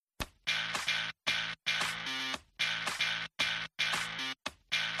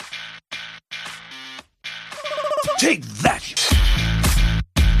Take that!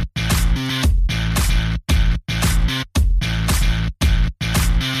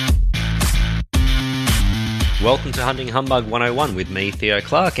 Welcome to Hunting Humbug 101 with me, Theo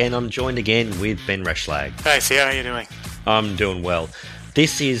Clark, and I'm joined again with Ben Reschlag. Hey Theo, how are you doing? I'm doing well.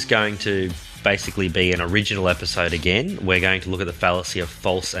 This is going to basically be an original episode again. We're going to look at the fallacy of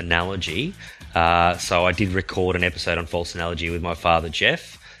false analogy. So I did record an episode on false analogy with my father,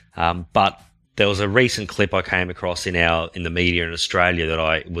 Jeff, but there was a recent clip I came across in the media in Australia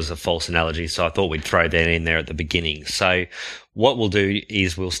that was a false analogy, so I thought we'd throw that in there at the beginning. So what we'll do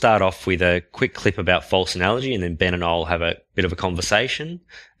is we'll start off with a quick clip about false analogy, and then Ben and I will have a bit of a conversation,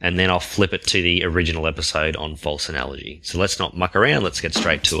 and then I'll flip it to the original episode on false analogy. So let's not muck around, let's get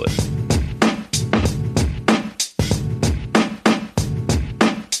straight to it.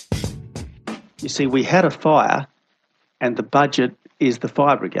 You see, we had a fire, and the budget is the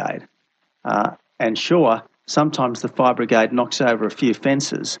fire brigade. And sure, sometimes the fire brigade knocks over a few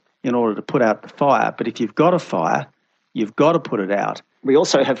fences in order to put out the fire, but if you've got a fire, you've got to put it out. We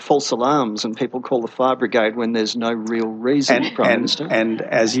also have false alarms, and people call the fire brigade when there's no real reason, Prime Minister. And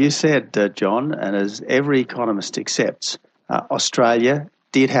as you said, John, and as every economist accepts, Australia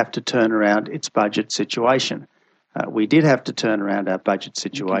did have to turn around its budget situation. We did have to turn around our budget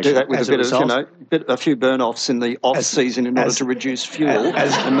situation. You can do that with a few burn-offs in the off-season in order to reduce fuel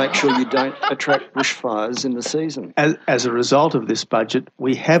and make sure you don't attract bushfires in the season. As a result of this budget,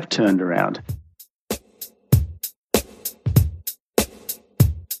 we have turned around.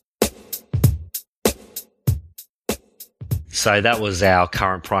 So that was our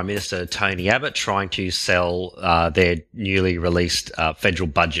current Prime Minister, Tony Abbott, trying to sell their newly released federal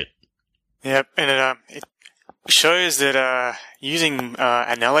budget. Yep, and it shows that using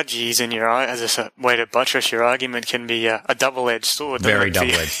analogies in your as a way to buttress your argument can be a double-edged sword. Very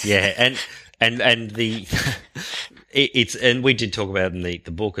double-edged, yeah. And the and we did talk about it in the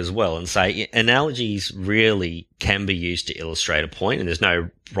book as well, and say analogies really can be used to illustrate a point, and there's no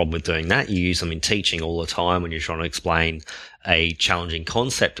problem with doing that. You use them in teaching all the time when you're trying to explain a challenging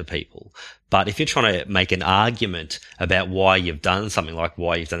concept to people. But if you're trying to make an argument about why you've done something, like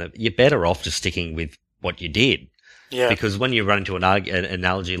why you've done it, you're better off just sticking with what you did. Yeah. Because when you run into an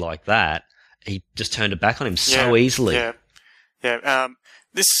analogy like that, he just turned it back on him so easily. Yeah.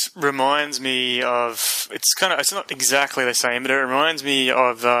 This reminds me of, it's not exactly the same, but it reminds me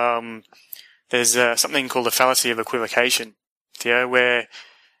of, there's something called the fallacy of equivocation, Theo, where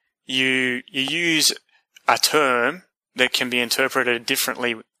you use a term that can be interpreted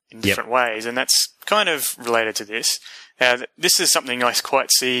differently in different ways, and that's kind of related to this. This is something I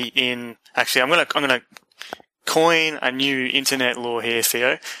quite see in, actually, I'm going to coin a new internet law here,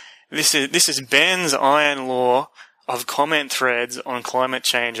 Theo. This is Ben's iron law of comment threads on climate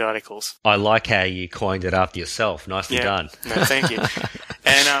change articles. I like how you coined it after yourself. Nicely done. No, thank you.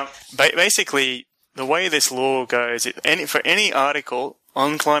 And basically, the way this law goes, for any article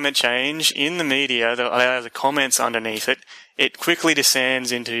on climate change in the media that allows the comments underneath it, it quickly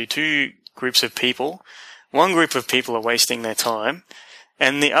descends into two groups of people. One group of people are wasting their time,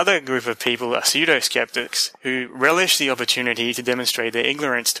 and the other group of people are pseudo-skeptics who relish the opportunity to demonstrate their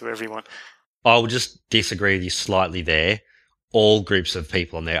ignorance to everyone. I'll just disagree with you slightly there. All groups of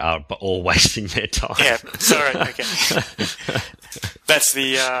people on there are all wasting their time. Yeah, sorry. Okay. That's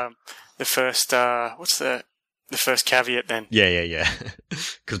the first. What's the first caveat then? Yeah.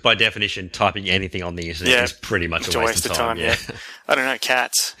 Because by definition, typing anything on the internet is pretty much a waste of time. Yeah. I don't know,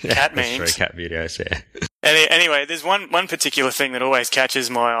 cats. Cat memes. That's true, cat videos, yeah. Anyway, there's one particular thing that always catches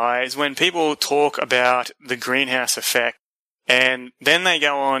my eye is when people talk about the greenhouse effect, and then they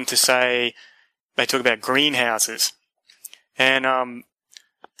go on to say they talk about greenhouses, and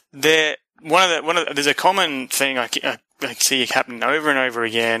there's a common thing I see happen over and over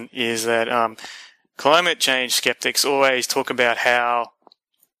again is that climate change skeptics always talk about how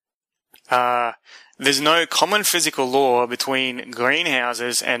there's no common physical law between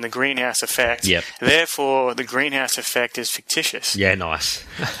greenhouses and the greenhouse effect. Yep. Therefore, the greenhouse effect is fictitious. Yeah, nice.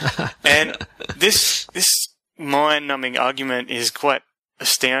 And this mind-numbing argument is quite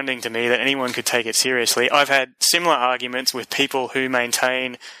astounding to me that anyone could take it seriously. I've had similar arguments with people who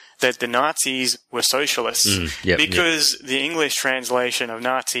maintain that the Nazis were socialists because the English translation of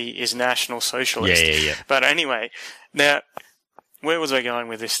Nazi is National Socialist. Yeah. But anyway, now, where was I going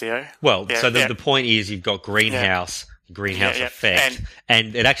with this, Theo? Well, the point is you've got greenhouse effect,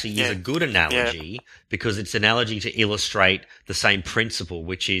 and it actually is a good analogy because it's an analogy to illustrate the same principle,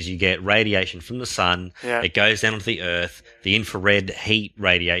 which is you get radiation from the sun, it goes down onto the earth, the infrared heat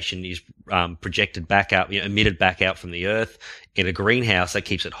radiation is projected back out, emitted back out from the Earth. In a greenhouse, that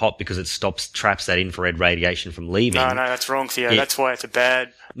keeps it hot because it traps that infrared radiation from leaving. No, that's wrong, Theo. That's why it's a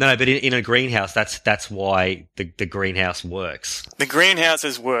bad. No, but in a greenhouse, that's why the greenhouse works. The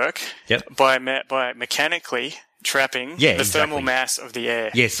greenhouses work Yep. by mechanically trapping the thermal mass of the air.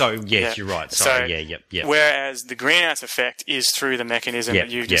 Yeah, you're right. Sorry, yeah. Whereas the greenhouse effect is through the mechanism that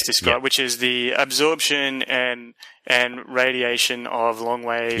you've just described, which is the absorption and radiation of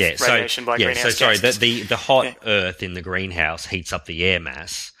long-wave radiation by greenhouse gases. The hot Earth in the greenhouse heats up the air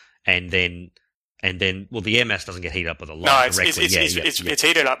mass, and then the air mass doesn't get heated up by the light directly. It's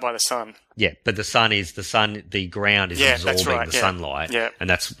heated up by the sun. Yeah, but the ground is absorbing the sunlight, and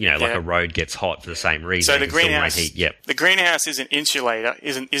that's like a road gets hot for the same reason. So the greenhouse is an insulator,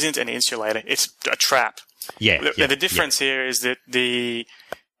 isn't an insulator. It's a trap. The difference here is that I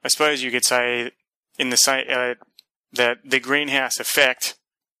suppose you could say in the same that the greenhouse effect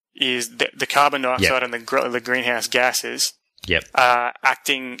is the carbon dioxide and the greenhouse gases are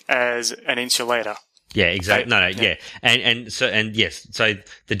acting as an insulator. Yeah, exactly. So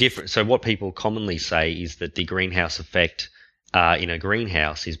the difference. So what people commonly say is that the greenhouse effect in a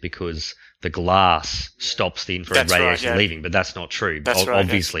greenhouse is because the glass stops the infrared radiation leaving, but that's not true.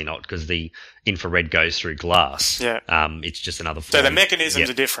 Obviously not, because the infrared goes through glass. It's just another form. So the mechanisms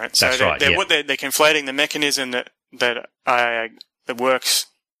are different. So they're conflating the mechanism that works,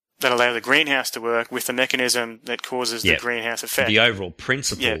 that allows the greenhouse to work, with the mechanism that causes the greenhouse effect. The overall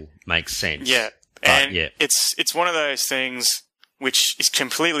principle makes sense. It's one of those things which is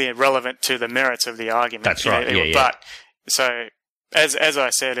completely irrelevant to the merits of the argument. That's right. But so as I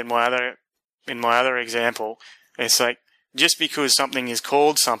said in my other example, it's like, just because something is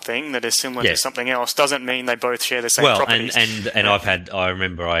called something that is similar to something else doesn't mean they both share the same properties. I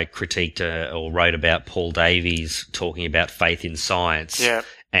remember I critiqued or wrote about Paul Davies talking about faith in science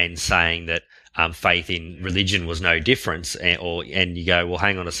and saying that faith in religion was no difference, and you go, well,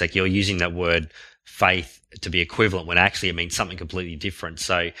 hang on a sec, you're using that word faith to be equivalent when actually it means something completely different.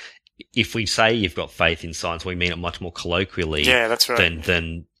 So if we say you've got faith in science, we mean it much more colloquially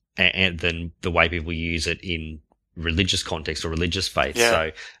than the way people use it in religious context or religious faith.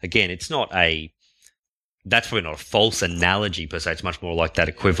 So again, that's probably not a false analogy per se. It's much more like that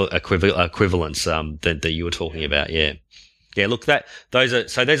equivalence that you were talking about. Look,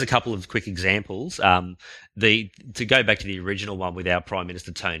 there's a couple of quick examples. To go back to the original one with our Prime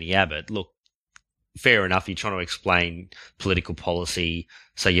Minister Tony Abbott, look, fair enough, you're trying to explain political policy,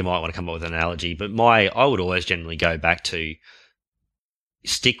 so you might want to come up with an analogy, but I would always generally go back to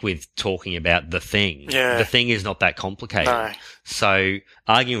stick with talking about the thing. The thing is not that complicated. No. So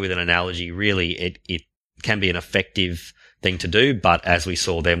arguing with an analogy, really, it can be an effective thing to do, but as we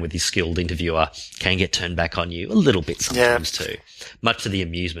saw then with the skilled interviewer, can get turned back on you a little bit sometimes too, much to the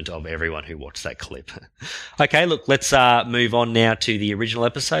amusement of everyone who watched that clip. Okay, look, let's move on now to the original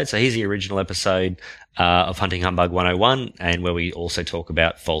episode. So here's the original episode of Hunting Humbug 101, and where we also talk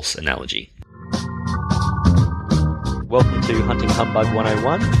about false analogy. Welcome to Hunting Humbug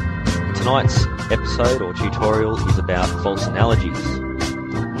 101. Tonight's episode or tutorial is about false analogies.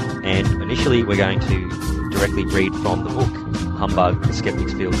 And initially we're going to directly read from the book, Humbug, The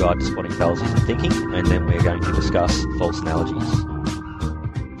Skeptic's Field Guide to Spotting Fallacies in Thinking, and then we're going to discuss false analogies.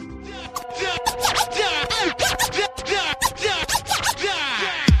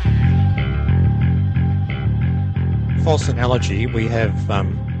 False analogy, we have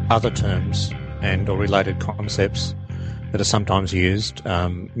other terms and or related concepts that are sometimes used.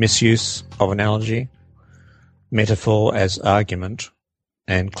 Misuse of analogy, metaphor as argument,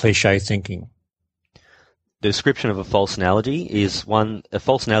 and cliché thinking. The description of a false analogy is a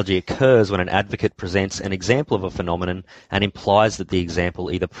false analogy occurs when an advocate presents an example of a phenomenon and implies that the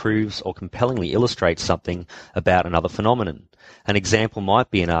example either proves or compellingly illustrates something about another phenomenon. An example might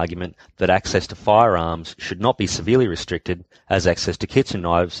be an argument that access to firearms should not be severely restricted, as access to kitchen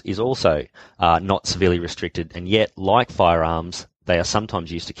knives is also not severely restricted, and yet, like firearms, they are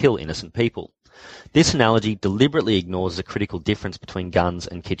sometimes used to kill innocent people. This analogy deliberately ignores the critical difference between guns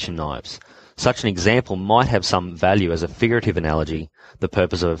and kitchen knives. Such an example might have some value as a figurative analogy. The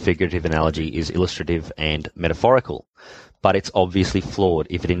purpose of a figurative analogy is illustrative and metaphorical, but it's obviously flawed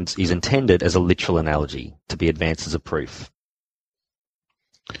if it is intended as a literal analogy to be advanced as a proof.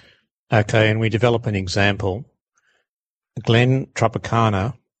 Okay, and we develop an example. Glenn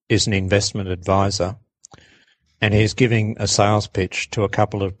Tropicana is an investment advisor, and he's giving a sales pitch to a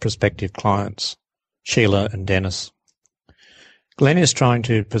couple of prospective clients, Sheila and Dennis. Glenn is trying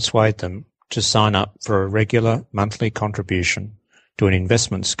to persuade them to sign up for a regular monthly contribution to an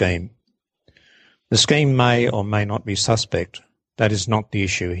investment scheme. The scheme may or may not be suspect. That is not the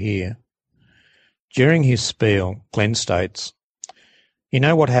issue here. During his spiel, Glenn states, "You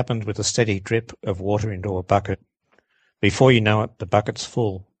know what happens with a steady drip of water into a bucket? Before you know it, the bucket's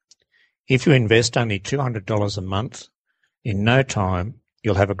full. If you invest only $200 a month, in no time,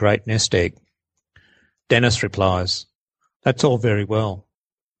 you'll have a great nest egg." Dennis replies, "That's all very well.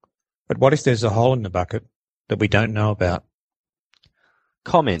 But what if there's a hole in the bucket that we don't know about?"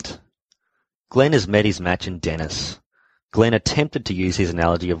 Comment. Glenn has met his match in Dennis. Glenn attempted to use his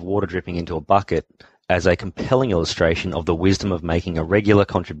analogy of water dripping into a bucket as a compelling illustration of the wisdom of making a regular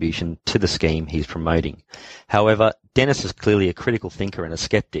contribution to the scheme he's promoting. However, Dennis is clearly a critical thinker and a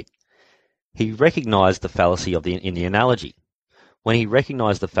skeptic. He recognised the fallacy in the analogy. When he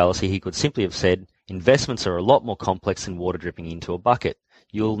recognised the fallacy, he could simply have said, "Investments are a lot more complex than water dripping into a bucket.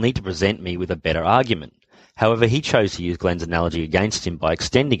 You'll need to present me with a better argument." However, he chose to use Glenn's analogy against him by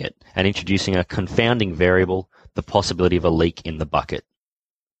extending it and introducing a confounding variable, the possibility of a leak in the bucket.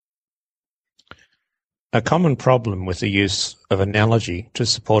 A common problem with the use of analogy to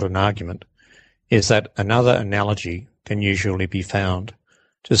support an argument is that another analogy can usually be found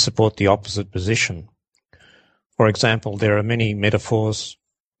to support the opposite position. For example, there are many metaphors,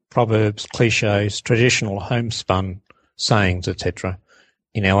 proverbs, cliches, traditional homespun sayings, etc.,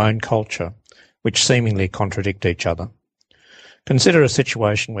 in our own culture, which seemingly contradict each other. Consider a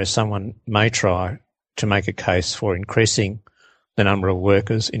situation where someone may try to make a case for increasing the number of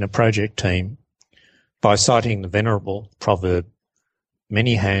workers in a project team by citing the venerable proverb,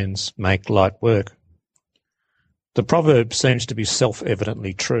 "Many hands make light work." The proverb seems to be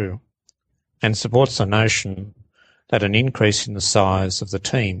self-evidently true and supports the notion that an increase in the size of the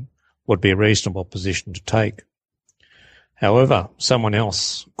team would be a reasonable position to take. However, someone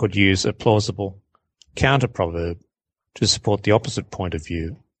else could use a plausible counter-proverb to support the opposite point of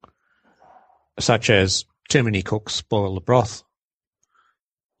view, such as, "Too many cooks spoil the broth."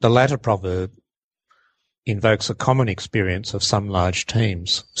 The latter proverb invokes a common experience of some large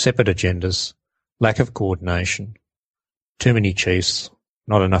teams, separate agendas, lack of coordination, too many chiefs,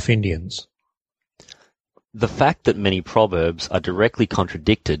 not enough Indians. The fact that many proverbs are directly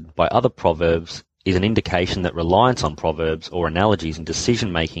contradicted by other proverbs is an indication that reliance on proverbs or analogies in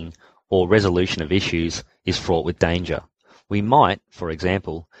decision-making or resolution of issues is fraught with danger. We might, for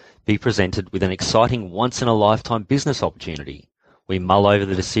example, be presented with an exciting once-in-a-lifetime business opportunity. We mull over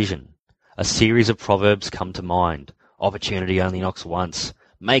the decision. A series of proverbs come to mind. Opportunity only knocks once.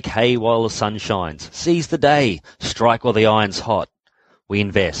 Make hay while the sun shines. Seize the day. Strike while the iron's hot. We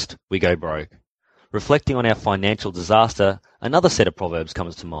invest. We go broke. Reflecting on our financial disaster, another set of proverbs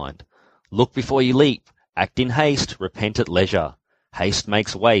comes to mind. Look before you leap. Act in haste. Repent at leisure. Haste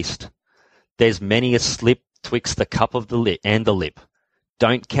makes waste. There's many a slip twixt the cup of the lip and the lip.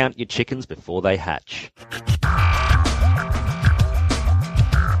 Don't count your chickens before they hatch.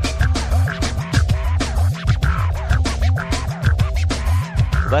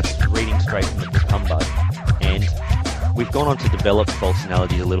 That's reading straight from the book Humbug, and we've gone on to develop false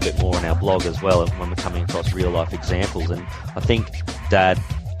analogies a little bit more on our blog as well when we're coming across real life examples. And I think that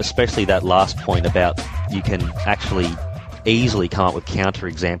especially that last point about you can actually easily come up with counter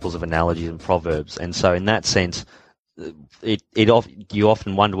examples of analogies and proverbs, and so in that sense you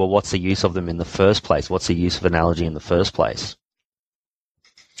often wonder, well, what's the use of them in the first place? What's the use of analogy in the first place?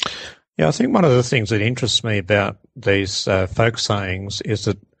 Yeah, I think one of the things that interests me about these folk sayings is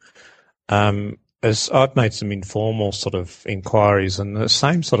that as I've made some informal sort of inquiries, and the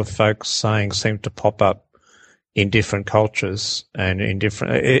same sort of folk sayings seem to pop up in different cultures and in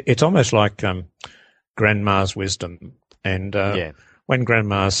different. It's almost like grandma's wisdom, and when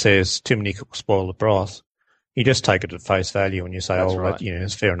grandma says "too many cooks spoil the broth," you just take it at face value and you say, "Oh, right.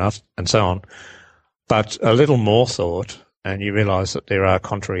 It's fair enough," and so on. But a little more thought, and you realise that there are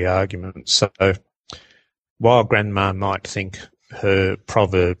contrary arguments. So while grandma might think her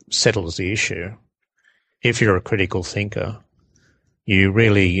proverb settles the issue, if you're a critical thinker, you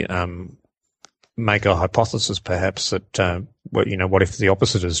really make a hypothesis perhaps that, what if the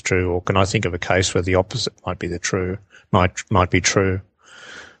opposite is true, or can I think of a case where the opposite might be might be true?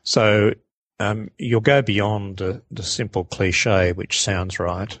 So you'll go beyond the simple cliche, which sounds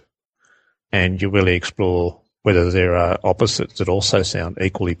right, and you really explore whether there are opposites that also sound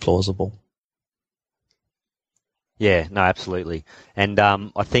equally plausible. Yeah, no, absolutely. And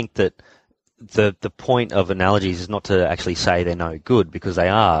I think that the point of analogies is not to actually say they're no good, because they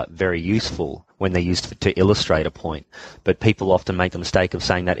are very useful when they're used to illustrate a point. But people often make the mistake of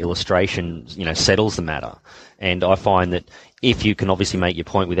saying that illustration, settles the matter. And I find that if you can obviously make your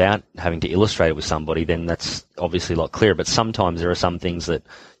point without having to illustrate it with somebody, then that's obviously a lot clearer. But sometimes there are some things that,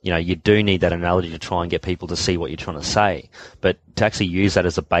 you do need that analogy to try and get people to see what you're trying to say. But to actually use that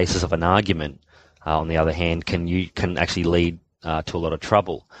as a basis of an argument, on the other hand, can actually lead to a lot of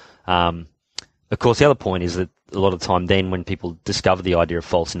trouble. Of course, the other point is that a lot of the time then when people discover the idea of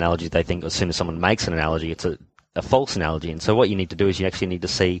false analogies, they think as soon as someone makes an analogy, it's a false analogy. And so what you need to do is you actually need to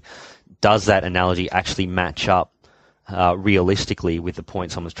see, does that analogy actually match up realistically with the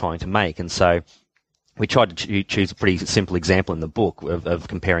point someone's trying to make? And so we tried to choose a pretty simple example in the book of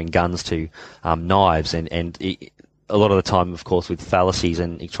comparing guns to knives. And a lot of the time, of course, with fallacies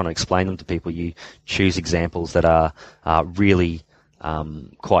and trying to explain them to people, you choose examples that are really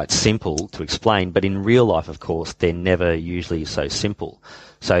quite simple to explain, but in real life, of course, they're never usually so simple.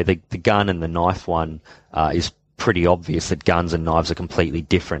 So the gun and the knife one is pretty obvious that guns and knives are completely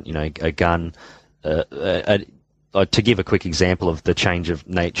different. You know, a gun, to give a quick example of the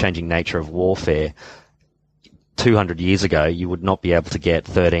changing nature of warfare, 200 years ago, you would not be able to get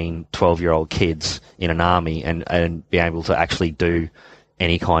 13, 12-year-old kids in an army and be able to actually do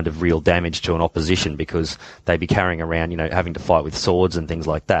any kind of real damage to an opposition, because they'd be carrying around, having to fight with swords and things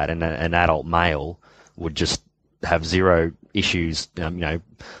like that. And an adult male would just have zero issues,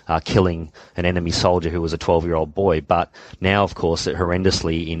 killing an enemy soldier who was a 12-year-old boy. But now, of course,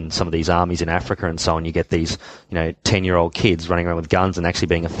 horrendously in some of these armies in Africa and so on, you get these, 10-year-old kids running around with guns and actually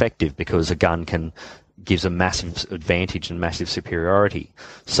being effective because a gun gives a massive advantage and massive superiority.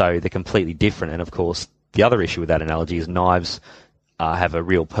 So they're completely different. And of course, the other issue with that analogy is knives have a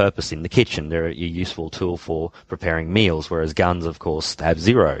real purpose in the kitchen. They're a useful tool for preparing meals, whereas guns, of course, have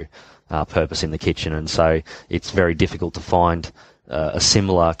zero purpose in the kitchen. And so it's very difficult to find a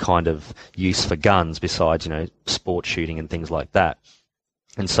similar kind of use for guns besides, sport shooting and things like that.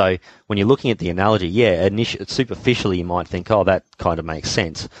 And so when you're looking at the analogy, superficially you might think, oh, that kind of makes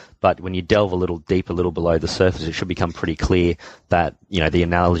sense. But when you delve a little deeper, a little below the surface, it should become pretty clear that, the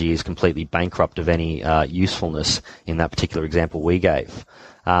analogy is completely bankrupt of any usefulness in that particular example we gave.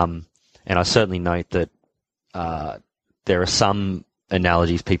 And I certainly note that there are some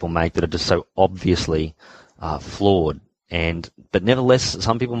analogies people make that are just so obviously flawed, but nevertheless,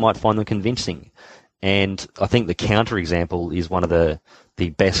 some people might find them convincing. And I think the counterexample is one of the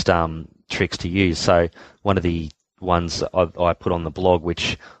best tricks to use. So one of the ones I put on the blog,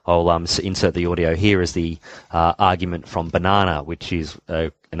 which I'll insert the audio here, is the argument from Banana, which is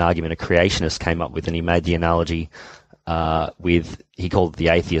an argument a creationist came up with, and he made the analogy he called it the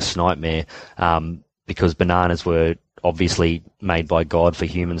atheist's nightmare, because bananas were obviously made by God for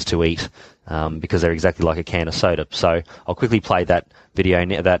humans to eat, because they're exactly like a can of soda. So I'll quickly play that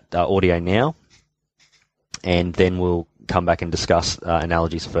audio now, and then we'll come back and discuss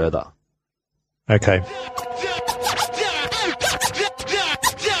analogies further. Okay.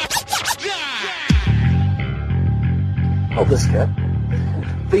 Hold this, Kurt.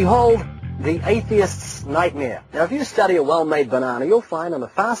 Behold the atheist's nightmare. Now, if you study a well-made banana, you'll find on the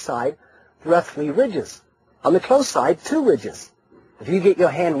far side there are 3 ridges. On the close side, 2 ridges. If you get your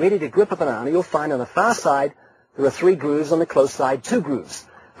hand ready to grip a banana, you'll find on the far side there are 3 grooves, on the close side 2 grooves.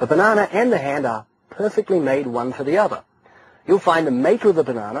 The banana and the hand are perfectly made one for the other. You'll find the maker of the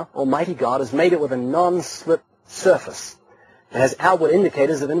banana, Almighty God, has made it with a non-slip surface. It has outward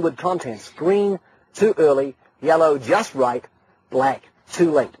indicators of inward contents: green, too early; yellow, just right; black,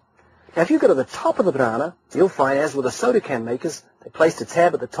 too late. Now, if you go to the top of the banana, you'll find, as with the soda can makers, they placed a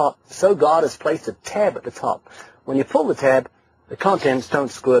tab at the top. So God has placed a tab at the top. When you pull the tab, the contents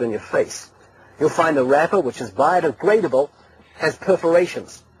don't squirt in your face. You'll find the wrapper, which is biodegradable, has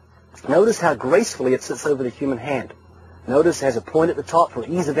perforations. Notice how gracefully it sits over the human hand. Notice it has a point at the top for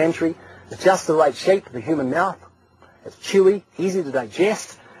ease of entry. It's just the right shape for the human mouth. It's chewy, easy to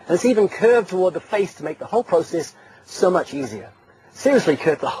digest, and it's even curved toward the face to make the whole process so much easier. Seriously,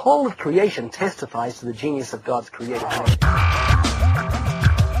 Kurt, the whole of creation testifies to the genius of God's creative hand.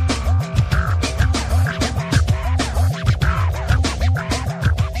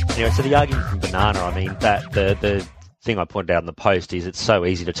 So the argument from Banana, I mean, that the thing I pointed out in the post is it's so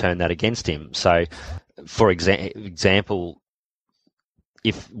easy to turn that against him. So, for example,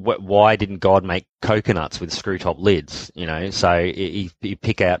 why didn't God make coconuts with screw-top lids? So you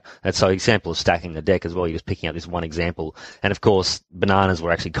pick out, and so example of stacking the deck as well. You're just picking out this one example, and of course, bananas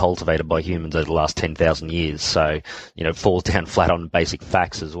were actually cultivated by humans over the last 10,000 years. So falls down flat on basic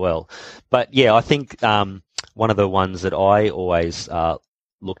facts as well. But yeah, I think one of the ones that I always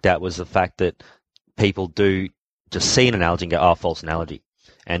looked at was the fact that people do just see an analogy and go, oh, false analogy.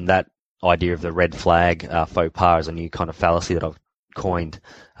 And that idea of the red flag faux pas is a new kind of fallacy that I've coined,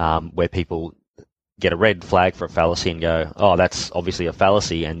 where people get a red flag for a fallacy and go, oh, that's obviously a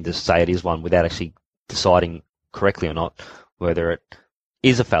fallacy, and just say it is one without actually deciding correctly or not whether it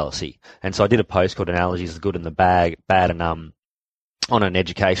is a fallacy. And so I did a post called Analogies, the Good and the Bad, and on an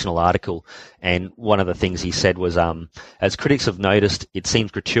educational article, and one of the things he said was, as critics have noticed, it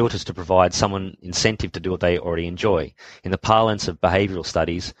seems gratuitous to provide someone incentive to do what they already enjoy. In the parlance of behavioural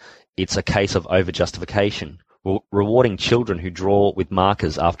studies, it's a case of over-justification. Rewarding children who draw with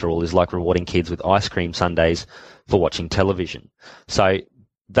markers, after all, is like rewarding kids with ice cream sundaes for watching television. So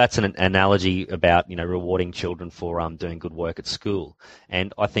that's an analogy about, rewarding children for doing good work at school.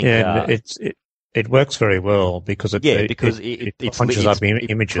 And I think it works very well because it punches up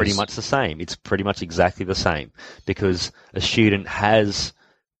images. Pretty much the same. It's pretty much exactly the same, because a student has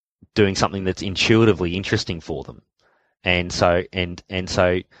doing something that's intuitively interesting for them, and so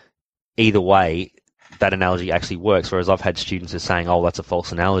either way, that analogy actually works. Whereas I've had students who are saying, "Oh, that's a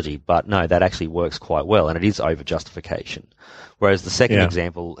false analogy," but no, that actually works quite well, and it is over justification. Whereas the second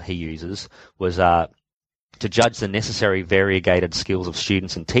example he uses was to judge the necessary variegated skills of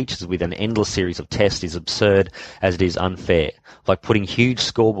students and teachers with an endless series of tests is absurd as it is unfair, like putting huge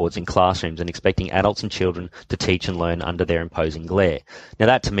scoreboards in classrooms and expecting adults and children to teach and learn under their imposing glare. Now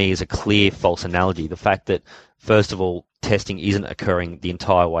that to me is a clear false analogy. The fact that, first of all, testing isn't occurring the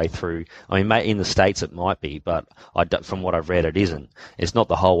entire way through. I mean, in the States it might be, but from what I've read, it isn't. It's not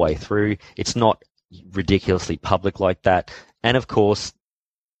the whole way through. It's not ridiculously public like that. And of course,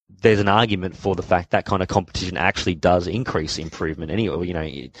 there's an argument for the fact that kind of competition actually does increase improvement.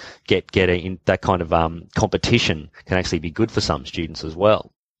 Anyway, getting that kind of competition can actually be good for some students as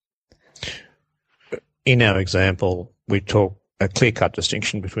well. In our example, we talk a clear-cut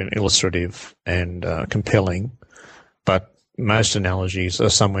distinction between illustrative and compelling, but most analogies are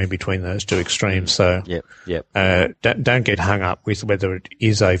somewhere between those two extremes. So don't get hung up with whether it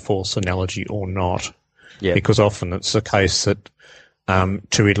is a false analogy or not, because often it's the case that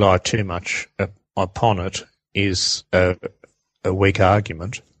to rely too much upon it is a weak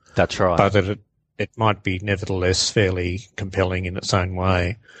argument. That's right. But that it might be nevertheless fairly compelling in its own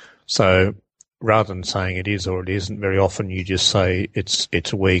way. So rather than saying it is or it isn't, very often you just say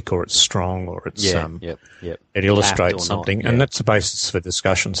it's weak or it's strong or it's it illustrates something, and that's the basis for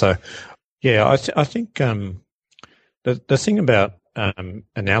discussion. So I think the thing about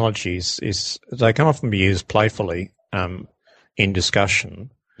analogies is they can often be used playfully in discussion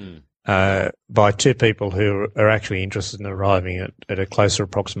by two people who are actually interested in arriving at a closer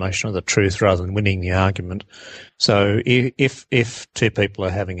approximation of the truth rather than winning the argument. So if two people are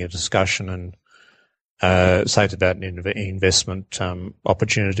having a discussion and say it's about an investment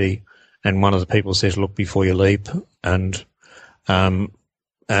opportunity, and one of the people says, "Look before you leap," and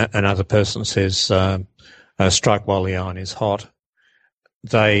another person says, "Strike while the iron is hot,"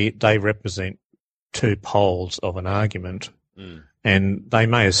 they represent two poles of an argument. And they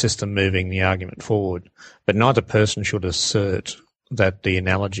may assist in moving the argument forward, but neither person should assert that the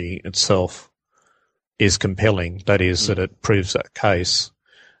analogy itself is compelling, that is, that it proves a case.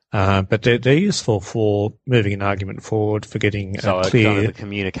 But they're useful for moving an argument forward, for getting a clear... kind of a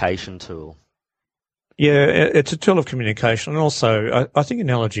communication tool. Yeah, it's a tool of communication. And also, I think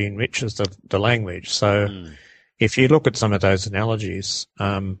analogy enriches the language. So if you look at some of those analogies...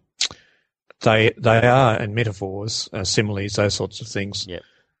 They are, and metaphors, similes, those sorts of things. Yep.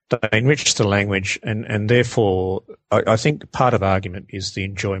 They enrich the language, and therefore, I think part of argument is the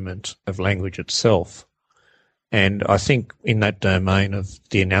enjoyment of language itself. And I think in that domain of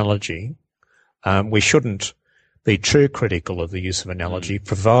the analogy, we shouldn't be too critical of the use of analogy,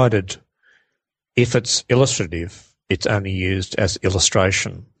 provided if it's illustrative, it's only used as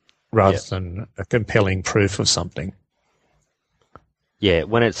illustration rather than a compelling proof of something. Yeah,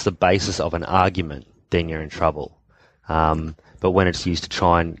 when it's the basis of an argument, then you're in trouble. But when it's used to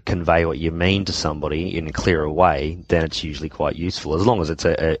try and convey what you mean to somebody in a clearer way, then it's usually quite useful, as long as it's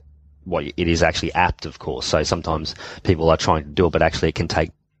it is actually apt, of course. So sometimes people are trying to do it, but actually it can take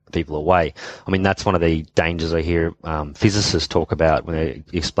people away. I mean, that's one of the dangers I hear physicists talk about when they're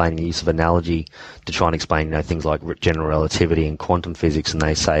explaining the use of analogy to try and explain things like general relativity and quantum physics, and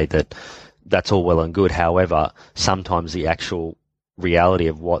they say that that's all well and good. However, sometimes the actual reality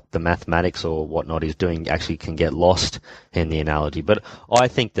of what the mathematics or whatnot is doing actually can get lost in the analogy. But I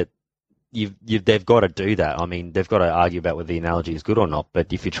think that they've got to do that. I mean, they've got to argue about whether the analogy is good or not.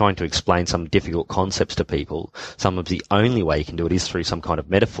 But if you're trying to explain some difficult concepts to people, sometimes the only way you can do it is through some kind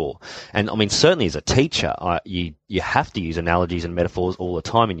of metaphor. And I mean, certainly as a teacher, you have to use analogies and metaphors all the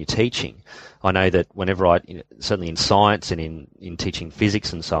time in your teaching. I know that whenever certainly in science and in teaching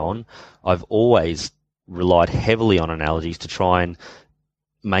physics and so on, I've always relied heavily on analogies to try and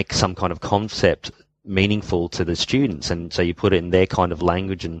make some kind of concept meaningful to the students. And so you put it in their kind of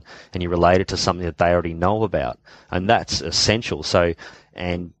language and you relate it to something that they already know about. And that's essential. So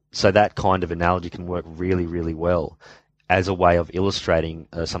that kind of analogy can work really, really well. as a way of illustrating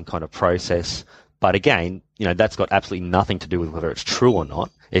some kind of process. But again, that's got absolutely nothing to do with whether it's true or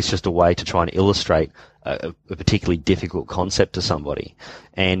not. It's just a way to try and illustrate a particularly difficult concept to somebody.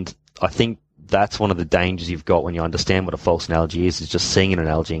 And I think that's one of the dangers you've got when you understand what a false analogy is just seeing an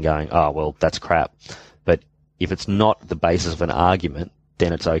analogy and going, oh, well, that's crap. But if it's not the basis of an argument,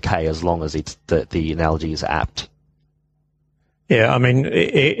 then it's okay as long as it's the analogy is apt. Yeah, I mean,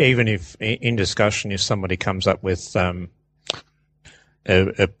 even if in discussion, if somebody comes up with an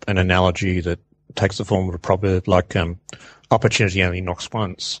analogy that takes the form of a proverb like opportunity only knocks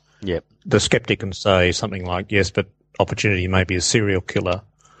once, yep, the skeptic can say something like, yes, but opportunity may be a serial killer.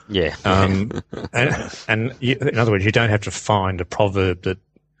 Yeah. And in other words, you don't have to find a proverb that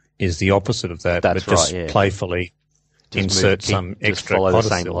is the opposite of that, That's but just right, yeah. Playfully just insert some extra follow codicil.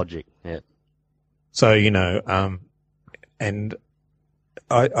 the same logic. Yeah. So, and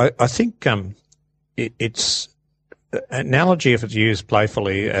I think it's analogy, if it's used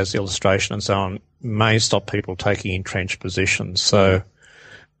playfully as illustration and so on, may stop people taking entrenched positions. So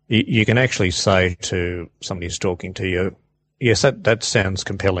you can actually say to somebody who's talking to you, yes, that sounds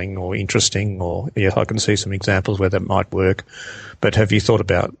compelling or interesting, or yes, I can see some examples where that might work, but have you thought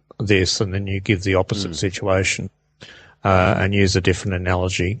about this? And then you give the opposite situation and use a different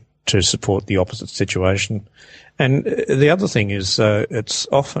analogy to support the opposite situation. And the other thing is it's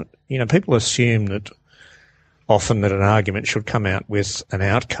often, people assume that often that an argument should come out with an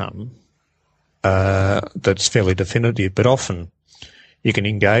outcome that's fairly definitive, but often you can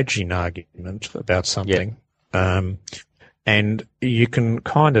engage in argument about something. Yep. And you can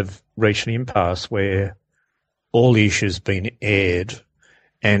kind of reach an impasse where all the issues have been aired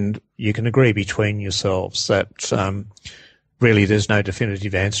and you can agree between yourselves that really there's no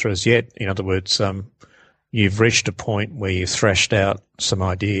definitive answer as yet. In other words, you've reached a point where you've thrashed out some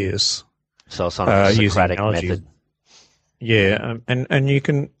ideas. So it's on a Socratic method. Yeah, and you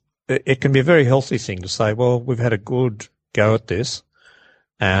can, it can be a very healthy thing to say, well, we've had a good go at this,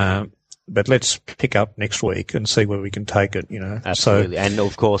 but let's pick up next week and see where we can take it, Absolutely. And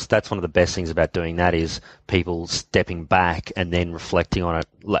of course, that's one of the best things about doing that is people stepping back and then reflecting on it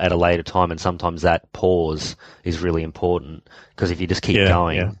at a later time. And sometimes that pause is really important because if you just keep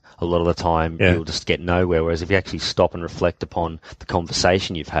going, a lot of the time you'll just get nowhere. Whereas if you actually stop and reflect upon the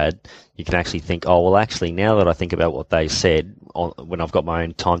conversation you've had, you can actually think, oh, well, actually, now that I think about what they said, when I've got my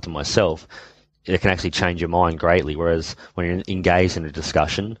own time to myself, it can actually change your mind greatly, whereas when you're engaged in a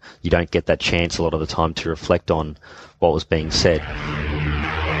discussion, you don't get that chance a lot of the time to reflect on what was being said.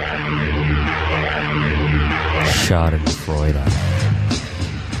 Schadenfreude.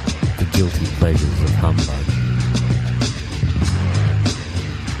 The guilty pleasures of humbug.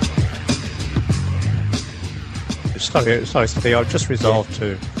 Sorry, Sophie, I've just resolved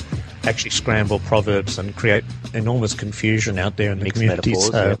to actually scramble proverbs and create enormous confusion out there in the community.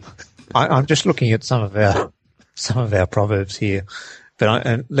 So I'm just looking at some of our proverbs here,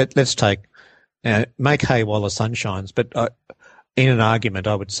 but let's take make hay while the sun shines. But in an argument,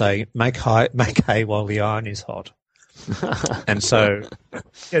 I would say make hay while the iron is hot. And so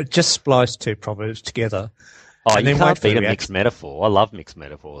just splice two proverbs together. Oh, and you can't beat a mixed metaphor. I love mixed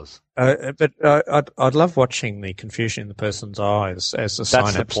metaphors. But I'd love watching the confusion in the person's eyes as the synapses.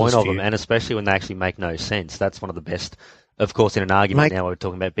 That's the point of them, and especially when they actually make no sense. That's one of the best. Of course, in an argument now we're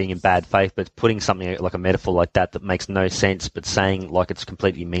talking about being in bad faith, but putting something like a metaphor like that makes no sense, but saying like it's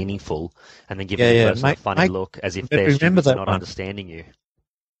completely meaningful, and then giving the person a funny look as if they're not understanding you.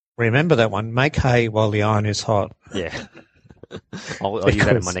 Remember that one. Make hay while the iron is hot. Yeah. I'll use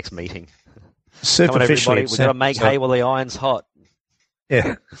that in my next meeting. Superficially, we've got to make hay while the iron's hot.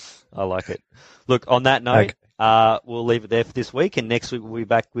 Yeah. I like it. Look, on that note, we'll leave it there for this week, and next week we'll be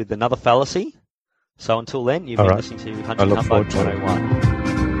back with another fallacy. So until then, you've been listening to Hunting Humbug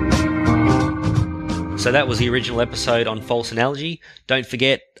 101. So that was the original episode on false analogy. Don't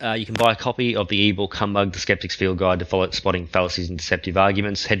forget, you can buy a copy of the ebook Humbug, the Skeptic's Field Guide to Spotting Fallacies and Deceptive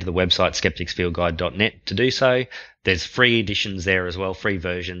Arguments. Head to the website skepticsfieldguide.net to do so. There's free editions there as well, free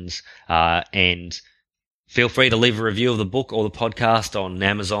versions, and feel free to leave a review of the book or the podcast on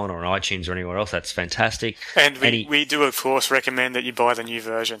Amazon or on iTunes or anywhere else. That's fantastic. And we do, of course, recommend that you buy the new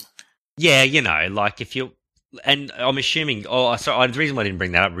version. Yeah, like if you... And I'm assuming... the reason why I didn't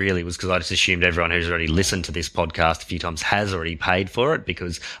bring that up really was because I just assumed everyone who's already listened to this podcast a few times has already paid for it,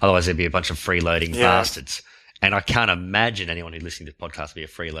 because otherwise there'd be a bunch of freeloading bastards. And I can't imagine anyone who's listening to the podcast would be a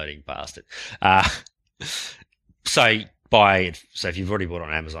freeloading bastard. So buy it. So if you've already bought it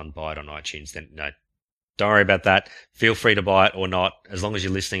on Amazon, buy it on iTunes, then don't worry about that. Feel free to buy it or not. As long as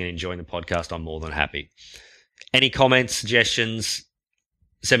you're listening and enjoying the podcast, I'm more than happy. Any comments, suggestions,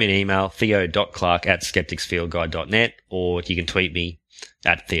 send me an email, theo.clark@skepticsfieldguide.net, or you can tweet me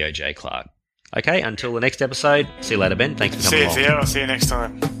at TheoJClark. Okay, until the next episode, see you later, Ben. Thanks for coming along. See you, Theo. I'll see you next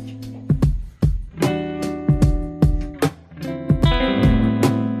time.